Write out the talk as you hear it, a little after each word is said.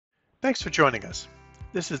Thanks for joining us.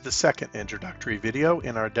 This is the second introductory video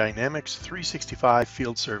in our Dynamics 365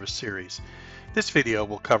 Field Service series. This video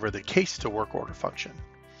will cover the Case to Work Order function.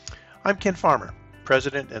 I'm Ken Farmer,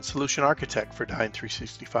 President and Solution Architect for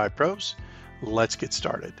Dyn365Pros. Let's get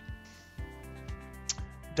started.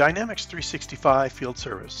 Dynamics 365 Field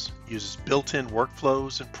Service uses built-in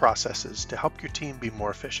workflows and processes to help your team be more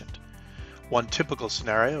efficient. One typical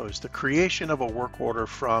scenario is the creation of a work order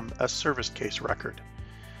from a service case record.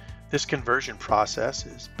 This conversion process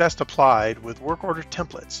is best applied with work order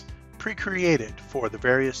templates pre-created for the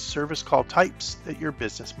various service call types that your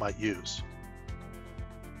business might use.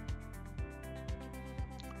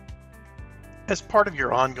 As part of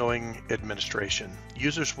your ongoing administration,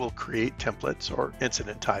 users will create templates or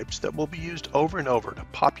incident types that will be used over and over to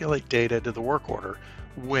populate data to the work order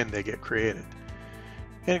when they get created.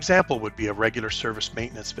 An example would be a regular service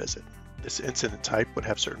maintenance visit. This incident type would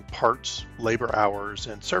have certain parts, labor hours,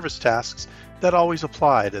 and service tasks that always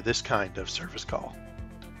apply to this kind of service call.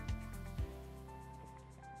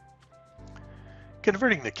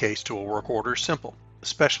 Converting the case to a work order is simple,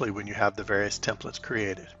 especially when you have the various templates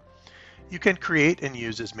created. You can create and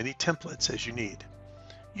use as many templates as you need.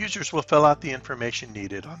 Users will fill out the information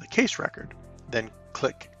needed on the case record, then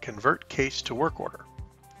click Convert Case to Work Order.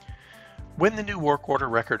 When the new work order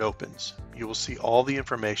record opens, you will see all the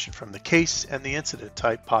information from the case and the incident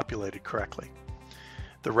type populated correctly.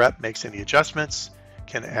 The rep makes any adjustments,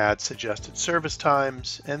 can add suggested service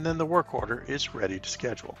times, and then the work order is ready to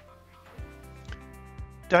schedule.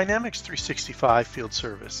 Dynamics 365 Field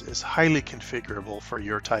Service is highly configurable for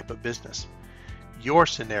your type of business. Your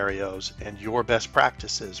scenarios and your best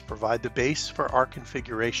practices provide the base for our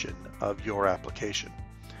configuration of your application.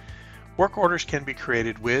 Work orders can be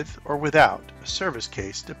created with or without a service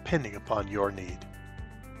case depending upon your need.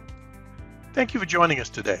 Thank you for joining us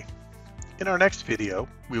today. In our next video,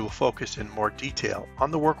 we will focus in more detail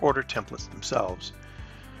on the work order templates themselves.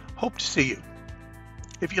 Hope to see you.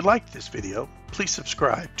 If you liked this video, please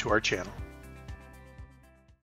subscribe to our channel.